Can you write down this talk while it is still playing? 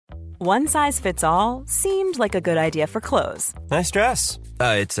One size fits all seemed like a good idea for clothes. Nice dress.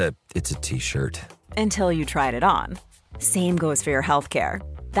 It's a t-shirt. Until you tried it on. Same goes for your healthcare.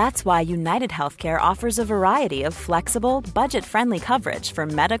 That's why United Healthcare offers a variety of flexible, budget-friendly coverage for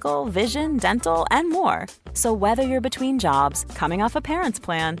medical, vision, dental, and more. So whether you're between jobs, coming off a parent's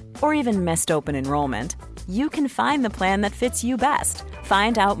plan, or even missed open enrollment, you can find the plan that fits you best.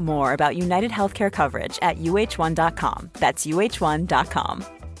 Find out more about United Healthcare coverage at uh1.com. That's uh1.com.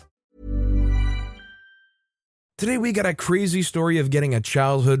 Today we got a crazy story of getting a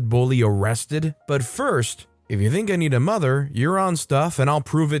childhood bully arrested, but first, if you think I need a mother, you're on stuff and I'll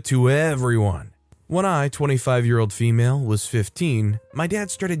prove it to everyone. When I, 25-year-old female, was 15, my dad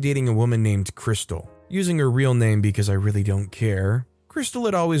started dating a woman named Crystal. Using her real name because I really don't care. Crystal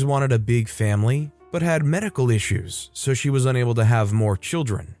had always wanted a big family, but had medical issues, so she was unable to have more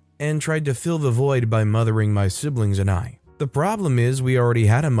children, and tried to fill the void by mothering my siblings and I. The problem is we already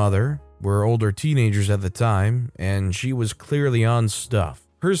had a mother, were older teenagers at the time, and she was clearly on stuff.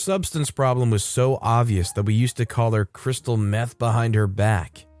 Her substance problem was so obvious that we used to call her Crystal Meth behind her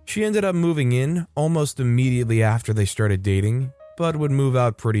back. She ended up moving in almost immediately after they started dating, but would move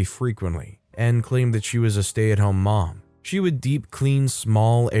out pretty frequently, and claimed that she was a stay-at-home mom. She would deep clean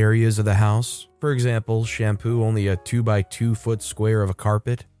small areas of the house, for example, shampoo only a 2x2 foot square of a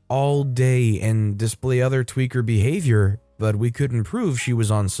carpet, all day and display other tweaker behavior, but we couldn't prove she was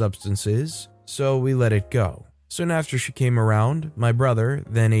on substances, so we let it go. Soon after she came around, my brother,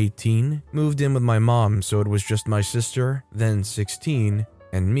 then 18, moved in with my mom, so it was just my sister, then 16,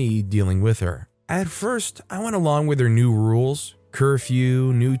 and me dealing with her. At first, I went along with her new rules,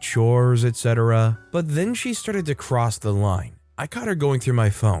 curfew, new chores, etc., but then she started to cross the line. I caught her going through my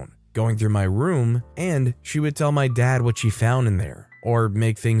phone, going through my room, and she would tell my dad what she found in there, or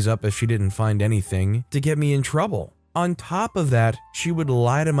make things up if she didn't find anything to get me in trouble. On top of that, she would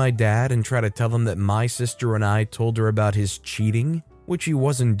lie to my dad and try to tell him that my sister and I told her about his cheating, which he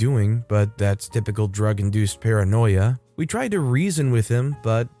wasn't doing, but that's typical drug-induced paranoia. We tried to reason with him,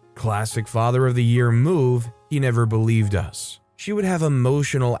 but classic Father of the Year move, he never believed us. She would have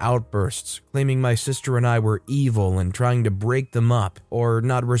emotional outbursts, claiming my sister and I were evil and trying to break them up, or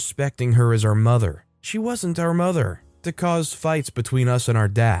not respecting her as our mother. She wasn't our mother, to cause fights between us and our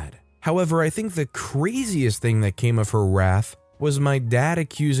dad. However, I think the craziest thing that came of her wrath was my dad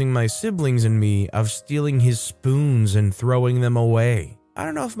accusing my siblings and me of stealing his spoons and throwing them away. I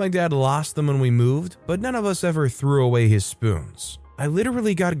don't know if my dad lost them when we moved, but none of us ever threw away his spoons. I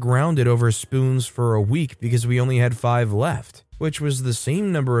literally got grounded over spoons for a week because we only had 5 left, which was the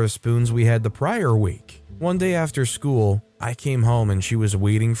same number of spoons we had the prior week. One day after school, I came home and she was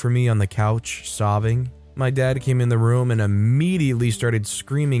waiting for me on the couch, sobbing. My dad came in the room and immediately started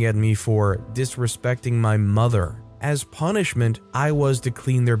screaming at me for disrespecting my mother. As punishment, I was to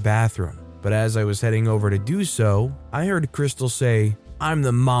clean their bathroom. But as I was heading over to do so, I heard Crystal say, "I'm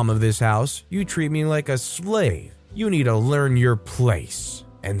the mom of this house. You treat me like a slave. You need to learn your place."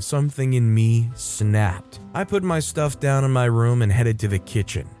 And something in me snapped. I put my stuff down in my room and headed to the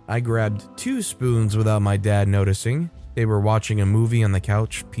kitchen. I grabbed 2 spoons without my dad noticing. They were watching a movie on the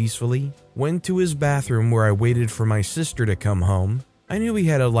couch peacefully. Went to his bathroom where I waited for my sister to come home. I knew he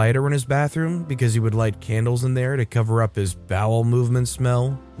had a lighter in his bathroom because he would light candles in there to cover up his bowel movement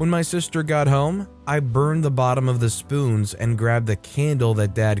smell. When my sister got home, I burned the bottom of the spoons and grabbed the candle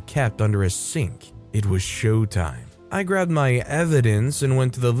that Dad kept under his sink. It was showtime. I grabbed my evidence and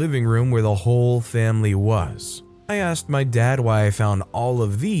went to the living room where the whole family was. I asked my dad why I found all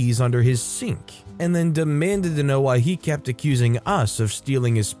of these under his sink, and then demanded to know why he kept accusing us of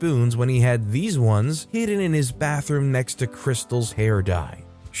stealing his spoons when he had these ones hidden in his bathroom next to Crystal's hair dye.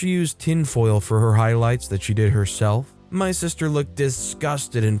 She used tinfoil for her highlights that she did herself. My sister looked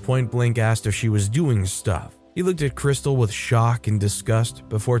disgusted and point blank asked if she was doing stuff. He looked at Crystal with shock and disgust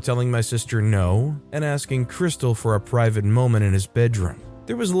before telling my sister no and asking Crystal for a private moment in his bedroom.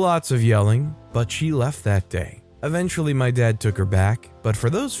 There was lots of yelling, but she left that day. Eventually, my dad took her back, but for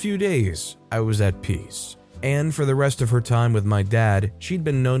those few days, I was at peace. And for the rest of her time with my dad, she'd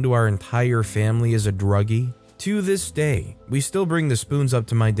been known to our entire family as a druggie. To this day, we still bring the spoons up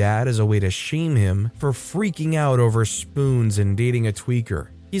to my dad as a way to shame him for freaking out over spoons and dating a tweaker.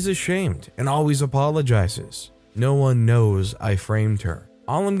 He's ashamed and always apologizes. No one knows I framed her.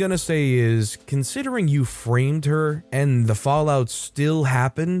 All I'm gonna say is, considering you framed her and the fallout still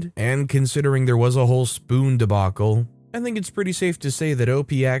happened, and considering there was a whole spoon debacle, I think it's pretty safe to say that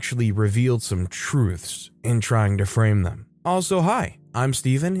OP actually revealed some truths in trying to frame them. Also, hi, I'm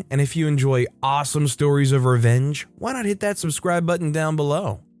Steven, and if you enjoy awesome stories of revenge, why not hit that subscribe button down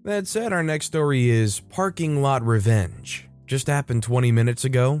below? That said, our next story is Parking Lot Revenge. Just happened 20 minutes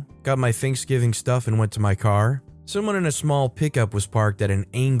ago. Got my Thanksgiving stuff and went to my car. Someone in a small pickup was parked at an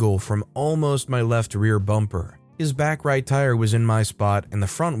angle from almost my left rear bumper. His back right tire was in my spot and the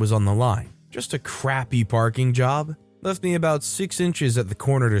front was on the line. Just a crappy parking job. Left me about 6 inches at the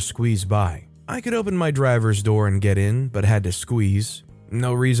corner to squeeze by. I could open my driver's door and get in, but had to squeeze.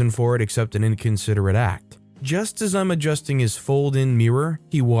 No reason for it except an inconsiderate act. Just as I'm adjusting his fold-in mirror,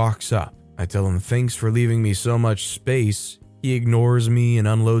 he walks up. I tell him thanks for leaving me so much space. He ignores me and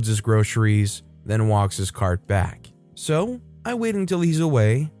unloads his groceries, then walks his cart back. So, I wait until he's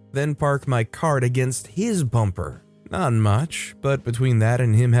away, then park my cart against his bumper. Not much, but between that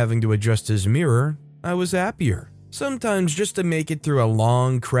and him having to adjust his mirror, I was happier. Sometimes just to make it through a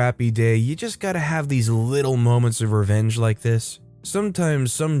long, crappy day, you just gotta have these little moments of revenge like this.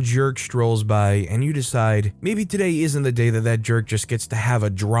 Sometimes some jerk strolls by and you decide maybe today isn't the day that jerk just gets to have a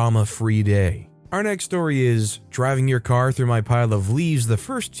drama-free day. Our next story is, driving your car through my pile of leaves the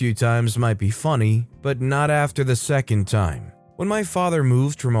first few times might be funny, but not after the second time. When my father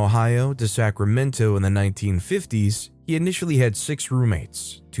moved from Ohio to Sacramento in the 1950s, he initially had 6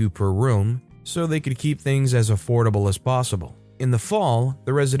 roommates, 2 per room, so they could keep things as affordable as possible. In the fall,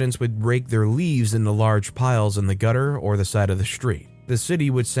 the residents would rake their leaves into large piles in the gutter or the side of the street. The city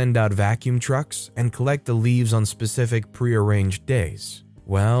would send out vacuum trucks and collect the leaves on specific prearranged days.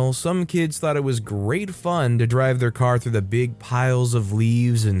 Well, some kids thought it was great fun to drive their car through the big piles of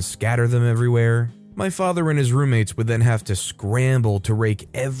leaves and scatter them everywhere. My father and his roommates would then have to scramble to rake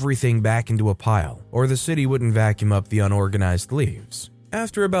everything back into a pile, or the city wouldn't vacuum up the unorganized leaves.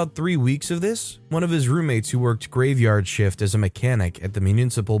 After about 3 weeks of this, one of his roommates who worked graveyard shift as a mechanic at the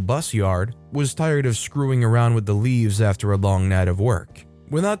municipal bus yard was tired of screwing around with the leaves after a long night of work.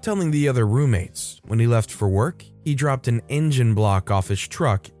 Without telling the other roommates, when he left for work, he dropped an engine block off his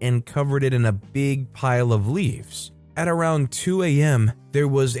truck and covered it in a big pile of leaves. At around 2 a.m., there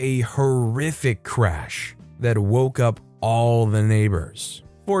was a horrific crash that woke up all the neighbors.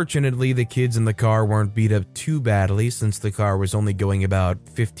 Fortunately, the kids in the car weren't beat up too badly since the car was only going about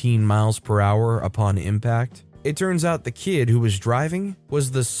 15 miles per hour upon impact. It turns out the kid who was driving was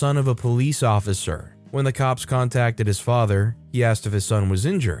the son of a police officer. When the cops contacted his father, he asked if his son was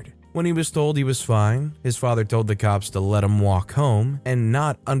injured. When he was told he was fine, his father told the cops to let him walk home and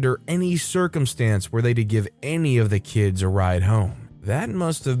not under any circumstance were they to give any of the kids a ride home. That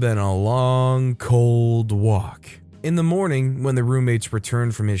must have been a long, cold walk. In the morning, when the roommates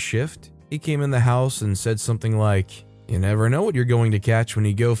returned from his shift, he came in the house and said something like, "You never know what you're going to catch when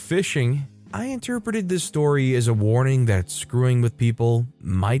you go fishing." I interpreted this story as a warning that screwing with people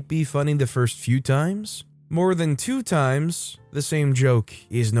might be funny the first few times. More than 2 times, the same joke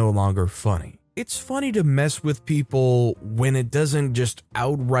is no longer funny. It's funny to mess with people when it doesn't just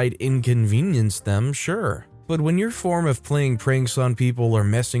outright inconvenience them, sure. But when your form of playing pranks on people or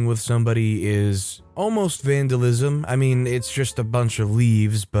messing with somebody is almost vandalism, I mean, it's just a bunch of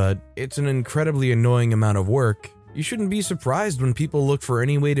leaves, but it's an incredibly annoying amount of work, you shouldn't be surprised when people look for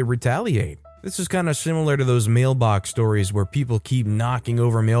any way to retaliate. This is kind of similar to those mailbox stories where people keep knocking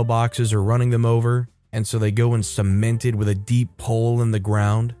over mailboxes or running them over, and so they go and cement it with a deep hole in the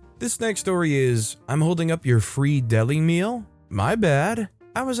ground. This next story is, I'm holding up your free deli meal? My bad.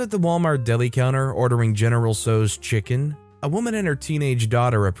 I was at the Walmart deli counter ordering General Tso's chicken. A woman and her teenage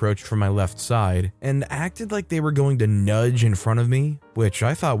daughter approached from my left side and acted like they were going to nudge in front of me, which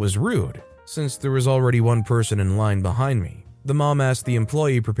I thought was rude, since there was already one person in line behind me. The mom asked the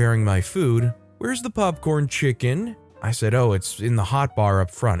employee preparing my food, "Where's the popcorn chicken?" I said, "Oh, it's in the hot bar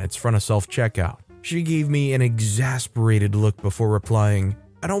up front. It's front of self-checkout." She gave me an exasperated look before replying,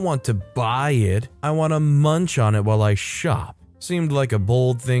 "I don't want to buy it. I want to munch on it while I shop." Seemed like a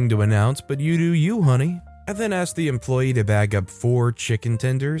bold thing to announce, but you do you, honey. I then asked the employee to bag up 4 chicken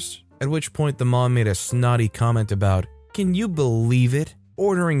tenders, at which point the mom made a snotty comment about, "Can you believe it?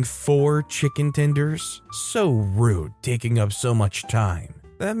 Ordering 4 chicken tenders? So rude, taking up so much time."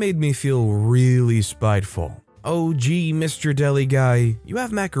 That made me feel really spiteful. "Oh gee, Mr. Deli Guy, you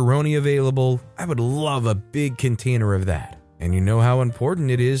have macaroni available? I would love a big container of that." And you know how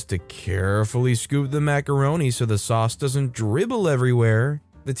important it is to carefully scoop the macaroni so the sauce doesn't dribble everywhere.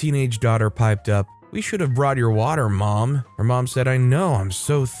 The teenage daughter piped up, "We should have brought your water, Mom." Her mom said, "I know, I'm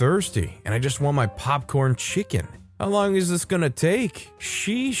so thirsty, and I just want my popcorn chicken. How long is this gonna take?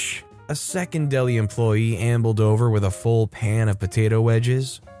 Sheesh." A second deli employee ambled over with a full pan of potato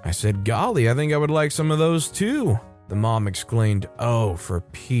wedges. I said, "Golly, I think I would like some of those too." The mom exclaimed, "Oh, for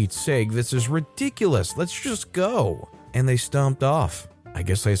Pete's sake, this is ridiculous. Let's just go." And they stomped off. I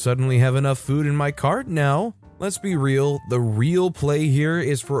guess I suddenly have enough food in my cart now. Let's be real, the real play here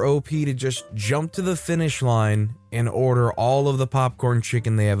is for OP to just jump to the finish line and order all of the popcorn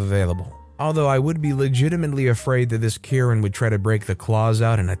chicken they have available. Although I would be legitimately afraid that this Karen would try to break the claws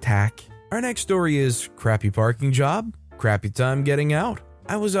out and attack. Our next story is crappy parking job, crappy time getting out.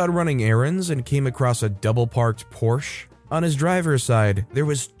 I was out running errands and came across a double-parked Porsche. On his driver's side, there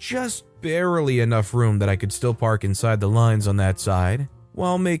was just barely enough room that I could still park inside the lines on that side,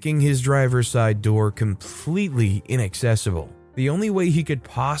 while making his driver's side door completely inaccessible. The only way he could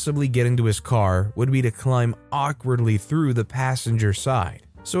possibly get into his car would be to climb awkwardly through the passenger side.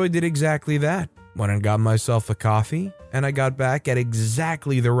 So I did exactly that. Went and got myself a coffee, and I got back at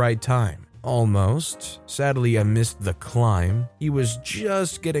exactly the right time. Almost. Sadly, I missed the climb. He was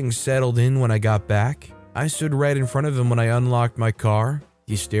just getting settled in when I got back. I stood right in front of him when I unlocked my car.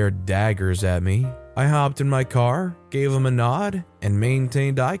 He stared daggers at me. I hopped in my car, gave him a nod, and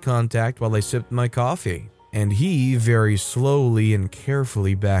maintained eye contact while I sipped my coffee. And he very slowly and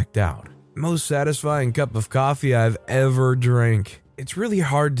carefully backed out. Most satisfying cup of coffee I've ever drank. It's really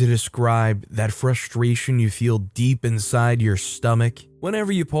hard to describe that frustration you feel deep inside your stomach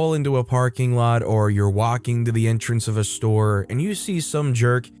whenever you pull into a parking lot or you're walking to the entrance of a store and you see some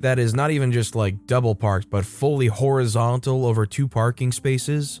jerk that is not even just like double parked but fully horizontal over 2 parking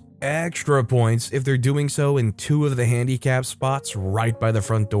spaces. Extra points if they're doing so in 2 of the handicap spots right by the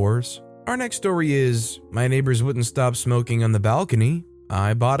front doors. Our next story is, my neighbors wouldn't stop smoking on the balcony.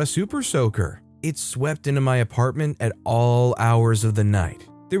 I bought a super soaker. It swept into my apartment at all hours of the night.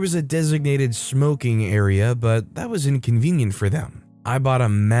 There was a designated smoking area, but that was inconvenient for them. I bought a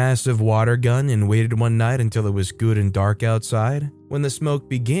massive water gun and waited one night until it was good and dark outside. When the smoke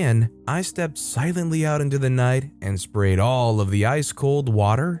began, I stepped silently out into the night and sprayed all of the ice-cold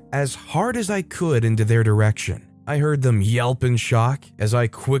water as hard as I could into their direction. I heard them yelp in shock as I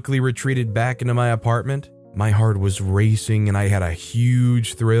quickly retreated back into my apartment. My heart was racing and I had a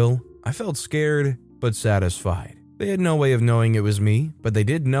huge thrill. I felt scared, but satisfied. They had no way of knowing it was me, but they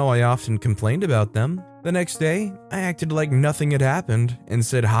did know I often complained about them. The next day, I acted like nothing had happened and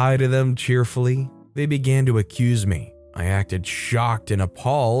said hi to them cheerfully. They began to accuse me. I acted shocked and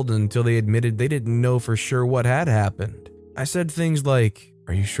appalled until they admitted they didn't know for sure what had happened. I said things like,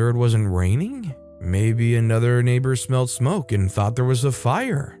 "Are you sure it wasn't raining? Maybe another neighbor smelled smoke and thought there was a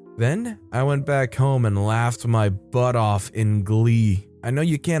fire." Then, I went back home and laughed my butt off in glee. I know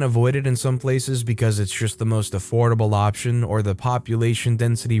you can't avoid it in some places because it's just the most affordable option or the population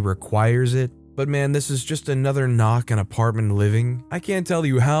density requires it. But man, this is just another knock on apartment living. I can't tell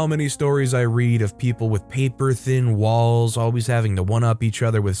you how many stories I read of people with paper-thin walls always having to one-up each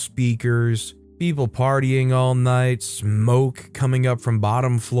other with speakers, people partying all night, smoke coming up from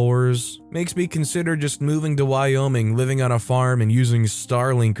bottom floors. Makes me consider just moving to Wyoming, living on a farm and using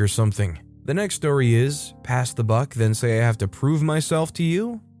Starlink or something. The next story is, pass the buck, then say I have to prove myself to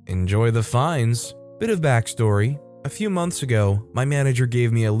you? Enjoy the fines. Bit of backstory. A few months ago, my manager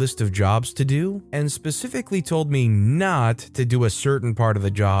gave me a list of jobs to do and specifically told me not to do a certain part of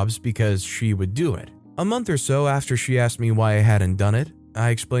the jobs because she would do it. A month or so after she asked me why I hadn't done it, I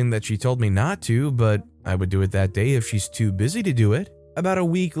explained that she told me not to, but I would do it that day if she's too busy to do it. About a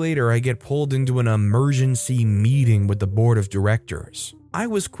week later, I get pulled into an emergency meeting with the board of directors. I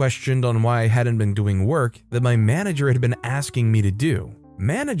was questioned on why I hadn't been doing work that my manager had been asking me to do.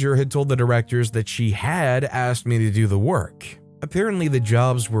 Manager had told the directors that she had asked me to do the work. Apparently the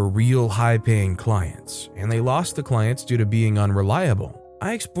jobs were real high-paying clients, and they lost the clients due to being unreliable.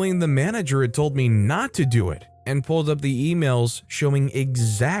 I explained the manager had told me not to do it, and pulled up the emails showing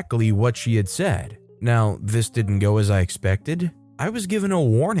exactly what she had said. Now, this didn't go as I expected. I was given a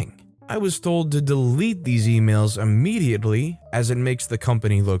warning. I was told to delete these emails immediately as it makes the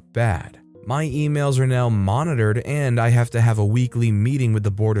company look bad. My emails are now monitored and I have to have a weekly meeting with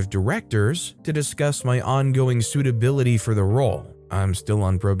the board of directors to discuss my ongoing suitability for the role. I'm still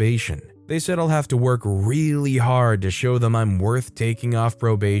on probation. They said I'll have to work really hard to show them I'm worth taking off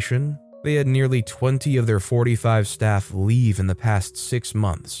probation. They had nearly 20 of their 45 staff leave in the past 6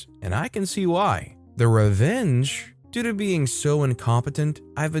 months, and I can see why. The revenge, due to being so incompetent,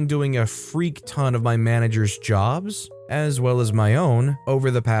 I've been doing a freak ton of my manager's jobs, as well as my own, over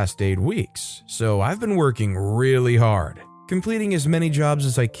the past 8 weeks, so I've been working really hard, completing as many jobs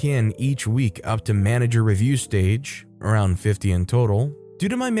as I can each week up to manager review stage, around 50 in total. Due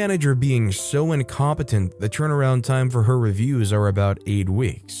to my manager being so incompetent, the turnaround time for her reviews are about 8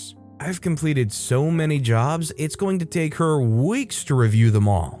 weeks. I've completed so many jobs, it's going to take her weeks to review them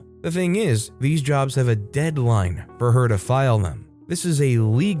all. The thing is, these jobs have a deadline for her to file them. This is a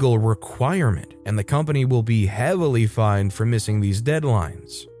legal requirement, and the company will be heavily fined for missing these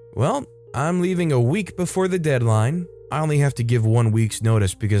deadlines. Well, I'm leaving a week before the deadline. I only have to give 1 week's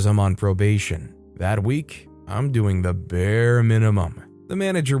notice because I'm on probation. That week, I'm doing the bare minimum. The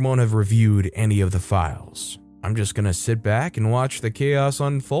manager won't have reviewed any of the files. I'm just gonna sit back and watch the chaos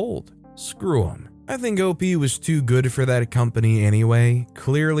unfold. Screw him. I think OP was too good for that company anyway.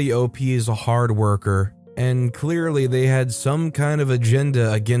 Clearly OP is a hard worker, and clearly they had some kind of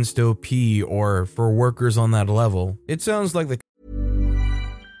agenda against OP or for workers on that level. It sounds like the...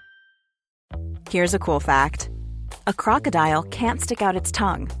 Here's a cool fact. A crocodile can't stick out its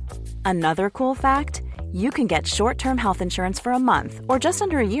tongue. Another cool fact, you can get short-term health insurance for a month or just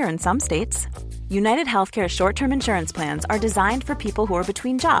under a year in some states. United Healthcare short-term insurance plans are designed for people who are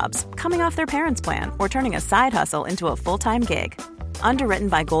between jobs, coming off their parents' plan, or turning a side hustle into a full-time gig. Underwritten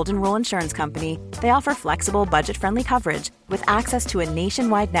by Golden Rule Insurance Company, they offer flexible, budget-friendly coverage with access to a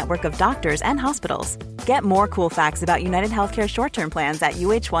nationwide network of doctors and hospitals. Get more cool facts about United Healthcare short-term plans at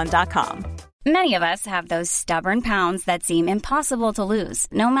uh1.com. Many of us have those stubborn pounds that seem impossible to lose,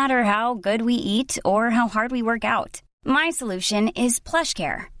 no matter how good we eat or how hard we work out. My solution is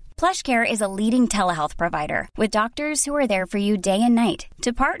PlushCare. PlushCare is a leading telehealth provider with doctors who are there for you day and night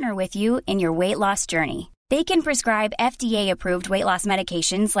to partner with you in your weight loss journey. They can prescribe FDA-approved weight loss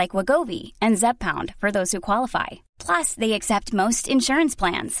medications like Wegovy and Zepbound for those who qualify. Plus, they accept most insurance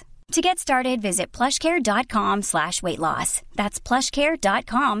plans. To get started, visit plushcare.com/weightloss. That's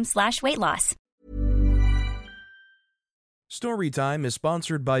plushcare.com/weightloss. Storytime is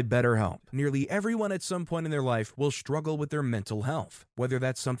sponsored by BetterHelp. Nearly everyone at some point in their life will struggle with their mental health, whether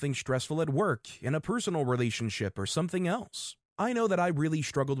that's something stressful at work, in a personal relationship, or something else. I know that I really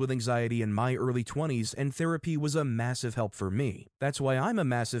struggled with anxiety in my early 20s, and therapy was a massive help for me. That's why I'm a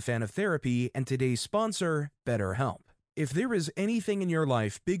massive fan of therapy and today's sponsor, BetterHelp. If there is anything in your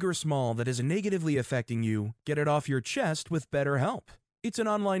life, big or small, that is negatively affecting you, get it off your chest with BetterHelp. It's an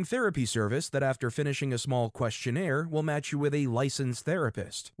online therapy service that after finishing a small questionnaire will match you with a licensed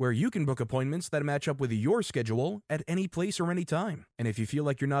therapist, where you can book appointments that match up with your schedule at any place or any time. And if you feel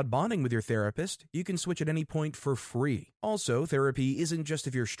like you're not bonding with your therapist, you can switch at any point for free. Also, therapy isn't just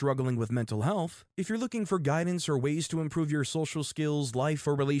if you're struggling with mental health. If you're looking for guidance or ways to improve your social skills, life,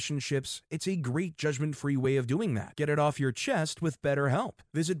 or relationships, it's a great judgment-free way of doing that. Get it off your chest with BetterHelp.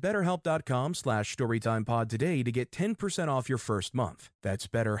 Visit BetterHelp.com/StorytimePod today to get 10% off your first month. That's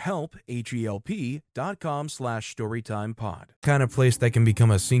BetterHelp, HELP.com/StorytimePod. Kind of place that can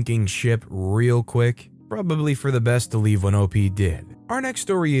become a sinking ship real quick. Probably for the best to leave when OP did. Our next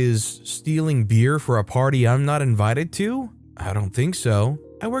story is stealing beer for a party I'm not invited to? I don't think so.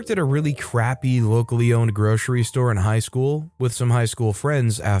 I worked at a really crappy locally owned grocery store in high school with some high school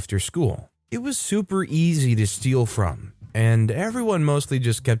friends after school. It was super easy to steal from, and everyone mostly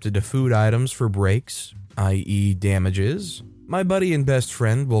just kept it to food items for breaks, i.e. damages. My buddy and best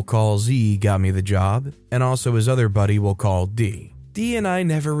friend we'll call Z got me the job, and also his other buddy we'll call D. D and I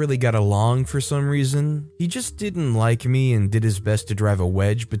never really got along for some reason. He just didn't like me and did his best to drive a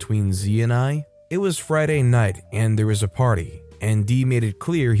wedge between Z and I. It was Friday night and there was a party, and D made it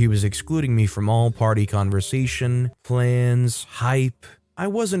clear he was excluding me from all party conversation, plans, hype. I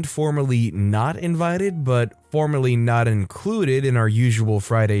wasn't formally not invited, but formally not included in our usual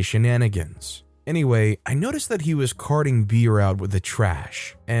Friday shenanigans. Anyway, I noticed that he was carting beer out with the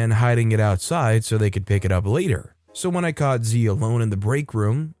trash and hiding it outside so they could pick it up later. So when I caught Z alone in the break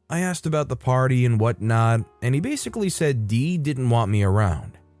room, I asked about the party and whatnot, and he basically said D didn't want me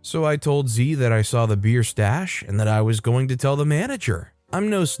around. So I told Z that I saw the beer stash and that I was going to tell the manager. I'm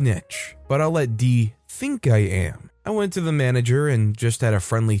no snitch, but I'll let D think I am. I went to the manager and just had a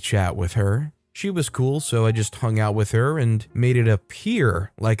friendly chat with her. She was cool, so I just hung out with her and made it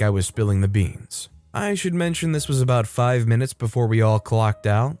appear like I was spilling the beans. I should mention this was about 5 minutes before we all clocked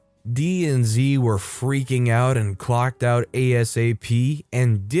out. D and Z were freaking out and clocked out ASAP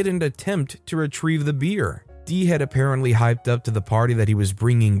and didn't attempt to retrieve the beer. D had apparently hyped up to the party that he was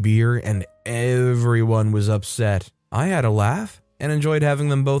bringing beer and everyone was upset. I had a laugh and enjoyed having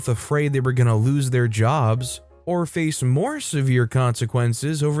them both afraid they were gonna lose their jobs or face more severe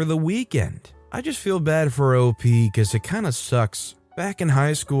consequences over the weekend. I just feel bad for OP because it kinda sucks. Back in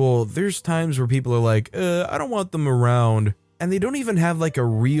high school, there's times where people are like, I don't want them around. And they don't even have like a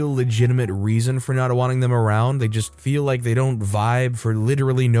real legitimate reason for not wanting them around. They just feel like they don't vibe for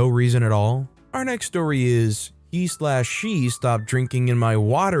literally no reason at all. Our next story is he/she stopped drinking in my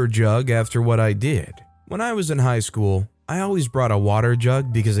water jug after what I did. When I was in high school, I always brought a water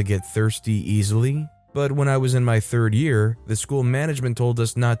jug because I get thirsty easily. But when I was in my third year, the school management told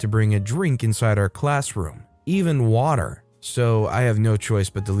us not to bring a drink inside our classroom, even water. So I have no choice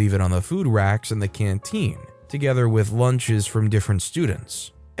but to leave it on the food racks in the canteen, together with lunches from different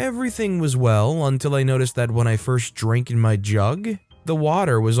students. Everything was well until I noticed that when I first drank in my jug, the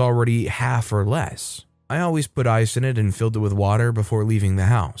water was already half or less. I always put ice in it and filled it with water before leaving the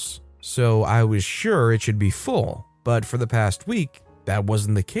house. So I was sure it should be full, but for the past week, that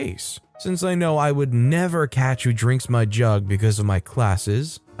wasn't the case. Since I know I would never catch who drinks my jug because of my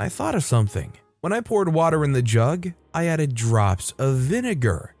classes, I thought of something. When I poured water in the jug, I added drops of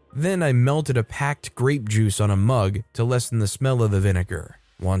vinegar. Then I melted a packed grape juice on a mug to lessen the smell of the vinegar.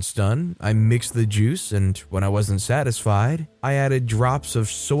 Once done, I mixed the juice, and when I wasn't satisfied, I added drops of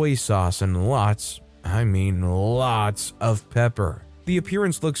soy sauce and lots of pepper. The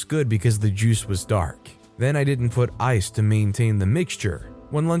appearance looks good because the juice was dark. Then I didn't put ice to maintain the mixture.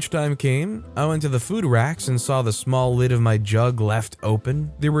 When lunchtime came, I went to the food racks and saw the small lid of my jug left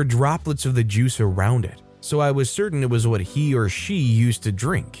open. There were droplets of the juice around it, so I was certain it was what he or she used to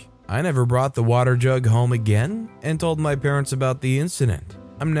drink. I never brought the water jug home again and told my parents about the incident.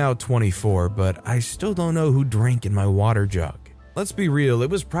 I'm now 24, but I still don't know who drank in my water jug. Let's be real, it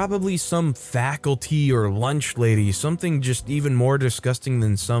was probably some faculty or lunch lady, something just even more disgusting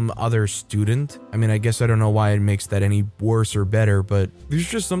than some other student. I mean, I guess I don't know why it makes that any worse or better, but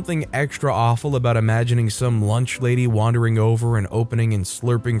there's just something extra awful about imagining some lunch lady wandering over and opening and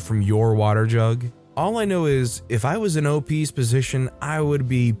slurping from your water jug. All I know is, if I was in OP's position, I would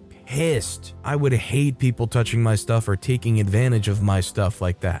be pissed. I would hate people touching my stuff or taking advantage of my stuff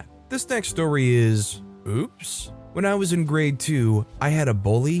like that. This next story is, oops. When I was in grade 2, I had a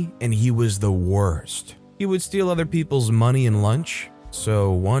bully and he was the worst. He would steal other people's money and lunch,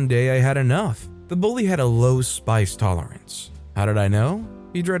 so one day I had enough. The bully had a low spice tolerance. How did I know?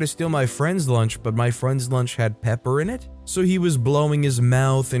 He tried to steal my friend's lunch, but my friend's lunch had pepper in it, so he was blowing his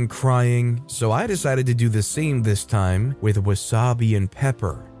mouth and crying, so I decided to do the same this time with wasabi and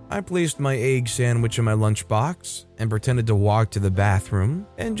pepper. I placed my egg sandwich in my lunchbox and pretended to walk to the bathroom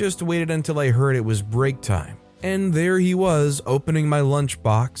and just waited until I heard it was break time. And there he was, opening my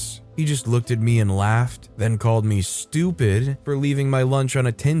lunchbox. He just looked at me and laughed, then called me stupid for leaving my lunch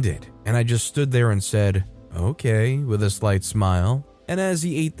unattended. And I just stood there and said, okay, with a slight smile. And as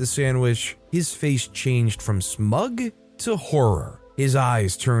he ate the sandwich, his face changed from smug to horror. His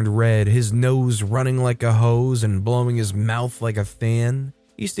eyes turned red, his nose running like a hose and blowing his mouth like a fan.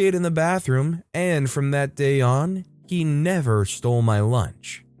 He stayed in the bathroom, and from that day on, he never stole my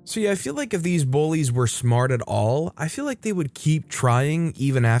lunch. See, I feel like if these bullies were smart at all, I feel like they would keep trying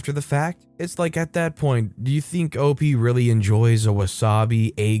even after the fact. It's like at that point, do you think OP really enjoys a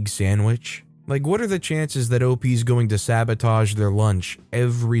wasabi egg sandwich? Like, what are the chances that OP's going to sabotage their lunch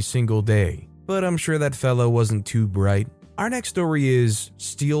every single day? But I'm sure that fellow wasn't too bright. Our next story is,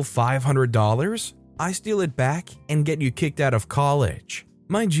 steal $500? I steal it back and get you kicked out of college.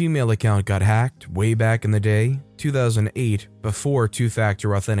 My Gmail account got hacked way back in the day, 2008, before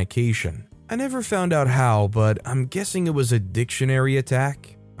two-factor authentication. I never found out how, but I'm guessing it was a dictionary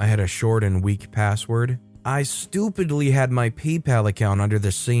attack. I had a short and weak password. I stupidly had my PayPal account under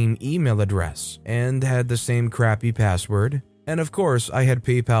the same email address and had the same crappy password. And of course, I had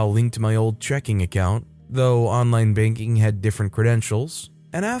PayPal linked to my old checking account, though online banking had different credentials.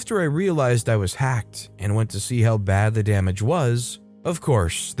 And after I realized I was hacked and went to see how bad the damage was, of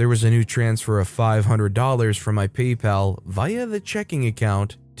course, there was a new transfer of $500 from my PayPal via the checking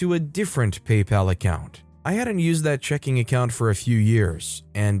account to a different PayPal account. I hadn't used that checking account for a few years,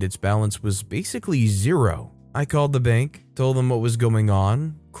 and its balance was basically zero. I called the bank, told them what was going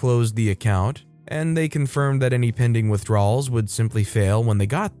on, closed the account, and they confirmed that any pending withdrawals would simply fail when they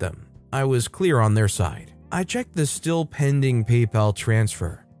got them. I was clear on their side. I checked the still pending PayPal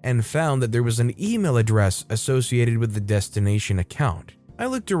transfer and found that there was an email address associated with the destination account. I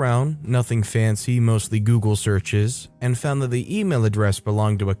looked around, nothing fancy, mostly Google searches, and found that the email address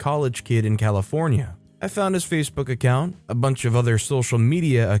belonged to a college kid in California. I found his Facebook account, a bunch of other social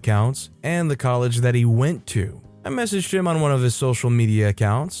media accounts, and the college that he went to. I messaged him on one of his social media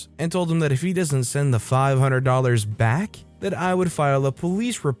accounts and told him that if he doesn't send the $500 back, that I would file a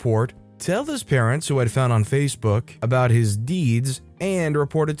police report, tell his parents, who I'd found on Facebook, about his deeds, and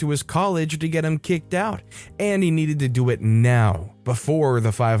report it to his college to get him kicked out. And he needed to do it now, before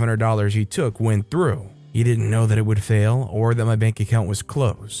the $500 he took went through. He didn't know that it would fail or that my bank account was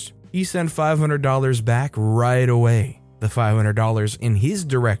closed. He sent $500 back right away. The $500 in his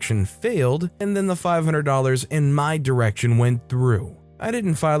direction failed, and then the $500 in my direction went through. I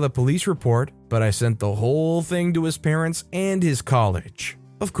didn't file a police report, but I sent the whole thing to his parents and his college.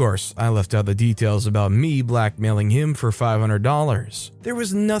 Of course, I left out the details about me blackmailing him for $500. There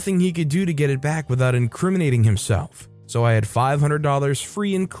was nothing he could do to get it back without incriminating himself, so I had $500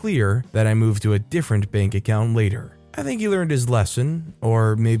 free and clear that I moved to a different bank account later. I think he learned his lesson,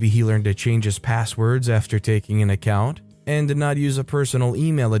 or maybe he learned to change his passwords after taking an account, and to not use a personal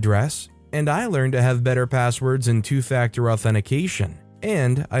email address, and I learned to have better passwords and two-factor authentication.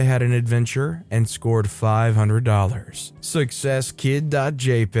 And I had an adventure and scored $500.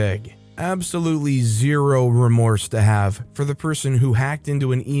 SuccessKid.jpg. Absolutely zero remorse to have for the person who hacked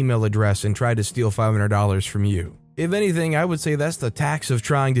into an email address and tried to steal $500 from you. If anything, I would say that's the tax of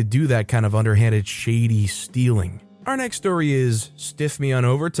trying to do that kind of underhanded, shady stealing. Our next story is Stiff Me on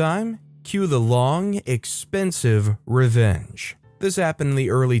Overtime? Cue the long, expensive revenge. This happened in the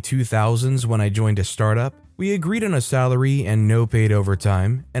early 2000s when I joined a startup. We agreed on a salary and no paid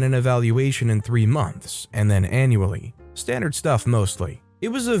overtime, and an evaluation in 3 months, and then annually. Standard stuff mostly. It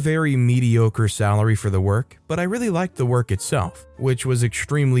was a very mediocre salary for the work, but I really liked the work itself, which was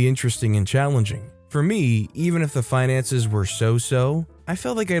extremely interesting and challenging. For me, even if the finances were so-so, I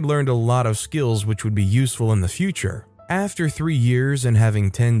felt like I'd learned a lot of skills which would be useful in the future. After 3 years and having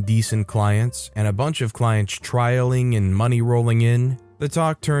 10 decent clients and a bunch of clients trialing and money rolling in, the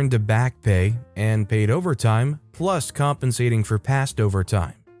talk turned to back pay and paid overtime, plus compensating for past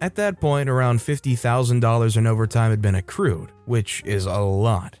overtime. At that point, around $50,000 in overtime had been accrued, which is a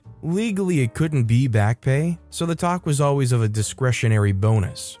lot. Legally, it couldn't be back pay, so the talk was always of a discretionary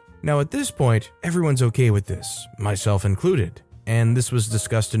bonus. Now at this point, everyone's okay with this, myself included, and this was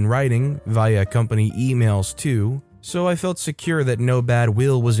discussed in writing via company emails too, so I felt secure that no bad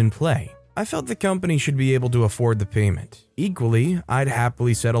will was in play. I felt the company should be able to afford the payment. Equally, I'd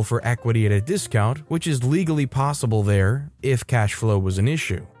happily settle for equity at a discount, which is legally possible there if cash flow was an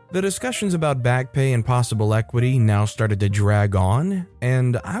issue. The discussions about back pay and possible equity now started to drag on,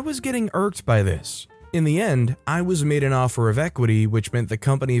 and I was getting irked by this. In the end, I was made an offer of equity, which meant the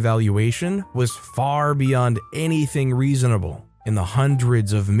company valuation was far beyond anything reasonable, in the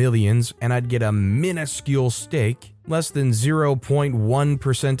hundreds of millions, and I'd get a minuscule stake, less than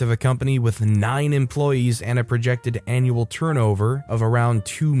 0.1% of a company with 9 employees and a projected annual turnover of around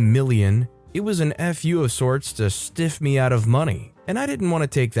 $2 million. It was an FU of sorts to stiff me out of money, and I didn't want to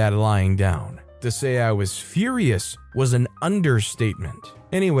take that lying down. To say I was furious was an understatement.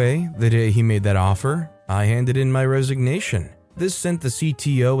 Anyway, the day he made that offer, I handed in my resignation. This sent the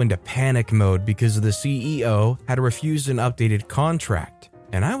CTO into panic mode because the CEO had refused an updated contract,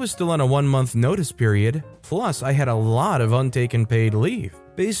 and I was still on a 1-month notice period, plus I had a lot of untaken paid leave.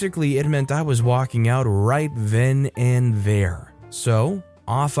 Basically, it meant I was walking out right then and there. So,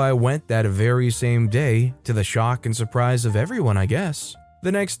 off I went that very same day, to the shock and surprise of everyone, I guess.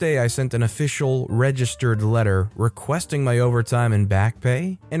 The next day, I sent an official, registered letter requesting my overtime and back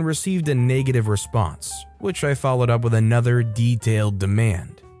pay, and received a negative response, which I followed up with another detailed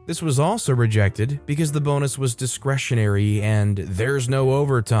demand. This was also rejected because the bonus was discretionary and there's no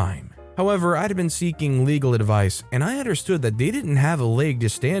overtime. However, I'd been seeking legal advice, and I understood that they didn't have a leg to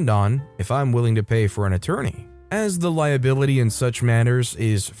stand on if I'm willing to pay for an attorney. As the liability in such matters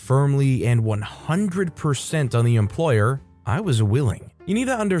is firmly and 100% on the employer, I was willing. You need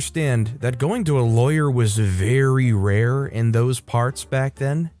to understand that going to a lawyer was very rare in those parts back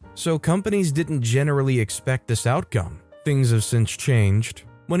then, so companies didn't generally expect this outcome. Things have since changed.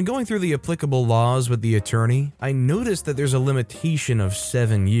 When going through the applicable laws with the attorney, I noticed that there's a limitation of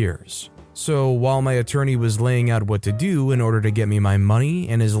 7 years. So while my attorney was laying out what to do in order to get me my money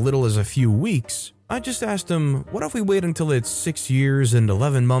in as little as a few weeks, I just asked him, what if we wait until it's 6 years and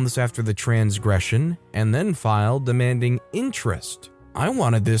 11 months after the transgression, and then file demanding interest? I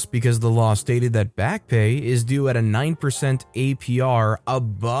wanted this because the law stated that back pay is due at a 9% APR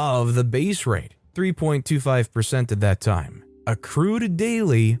above the base rate, 3.25% at that time, accrued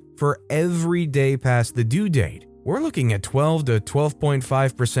daily for every day past the due date. We're looking at 12 to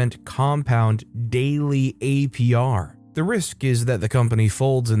 12.5% compound daily APR. The risk is that the company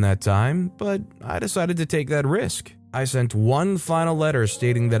folds in that time, but I decided to take that risk. I sent one final letter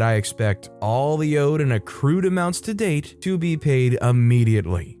stating that I expect all the owed and accrued amounts to date to be paid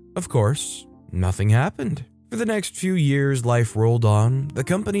immediately. Of course, nothing happened. For the next few years, life rolled on. The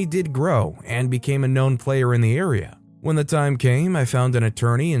company did grow and became a known player in the area. When the time came, I found an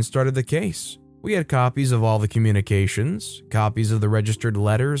attorney and started the case. We had copies of all the communications, copies of the registered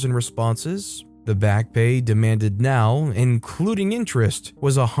letters and responses. The back pay demanded now, including interest,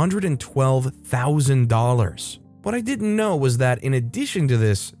 was $112,000. What I didn't know was that in addition to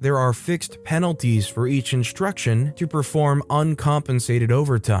this, there are fixed penalties for each instruction to perform uncompensated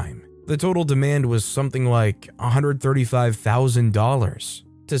overtime. The total demand was something like $135,000.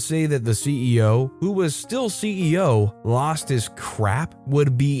 To say that the CEO, who was still CEO, lost his crap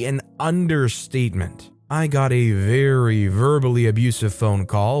would be an understatement. I got a very verbally abusive phone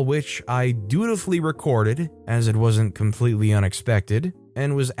call, which I dutifully recorded as it wasn't completely unexpected,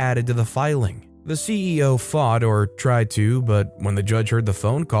 and was added to the filing. The CEO fought or tried to, but when the judge heard the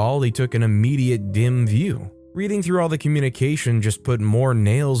phone call, he took an immediate dim view. Reading through all the communication just put more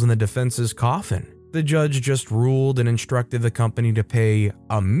nails in the defense's coffin. The judge just ruled and instructed the company to pay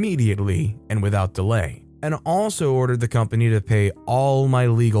immediately and without delay, and also ordered the company to pay all my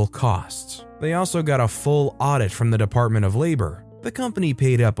legal costs. They also got a full audit from the Department of Labor. The company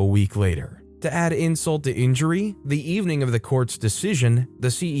paid up a week later. To add insult to injury, the evening of the court's decision, the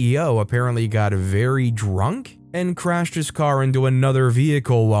CEO apparently got very drunk and crashed his car into another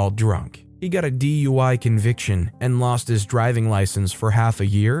vehicle while drunk. He got a DUI conviction and lost his driving license for half a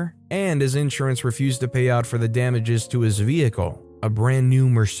year, and his insurance refused to pay out for the damages to his vehicle, a brand new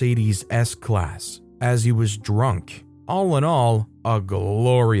Mercedes S-Class, as he was drunk. All in all, a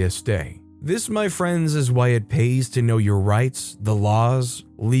glorious day. This, my friends, is why it pays to know your rights, the laws,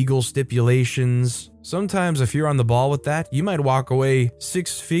 legal stipulations. Sometimes if you're on the ball with that, you might walk away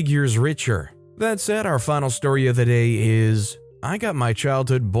 6 figures richer. That said, our final story of the day is, I got my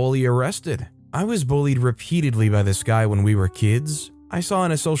childhood bully arrested. I was bullied repeatedly by this guy when we were kids. I saw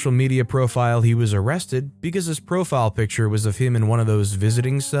in a social media profile he was arrested because his profile picture was of him in one of those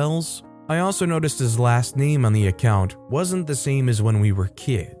visiting cells. I also noticed his last name on the account wasn't the same as when we were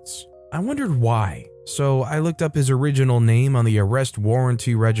kids. I wondered why, so I looked up his original name on the arrest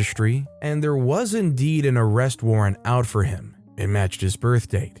warranty registry, and there was indeed an arrest warrant out for him. It matched his birth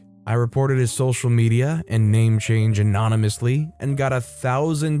date. I reported his social media and name change anonymously and got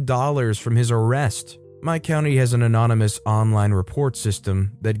 $1,000 from his arrest. My county has an anonymous online report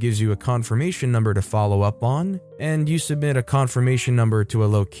system that gives you a confirmation number to follow up on, and you submit a confirmation number to a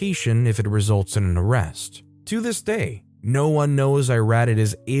location if it results in an arrest. To this day, no one knows I ratted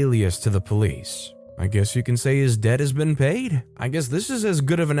his alias to the police. I guess you can say his debt has been paid. I guess this is as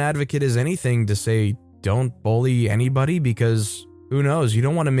good of an advocate as anything to say don't bully anybody, because who knows, you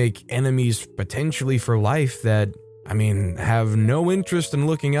don't want to make enemies potentially for life that, have no interest in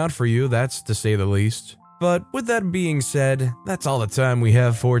looking out for you, that's to say the least. But with that being said, that's all the time we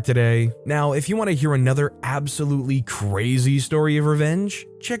have for today. Now, if you want to hear another absolutely crazy story of revenge,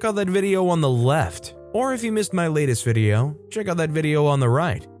 check out that video on the left. Or if you missed my latest video, check out that video on the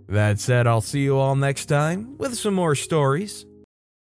right. That said, I'll see you all next time with some more stories.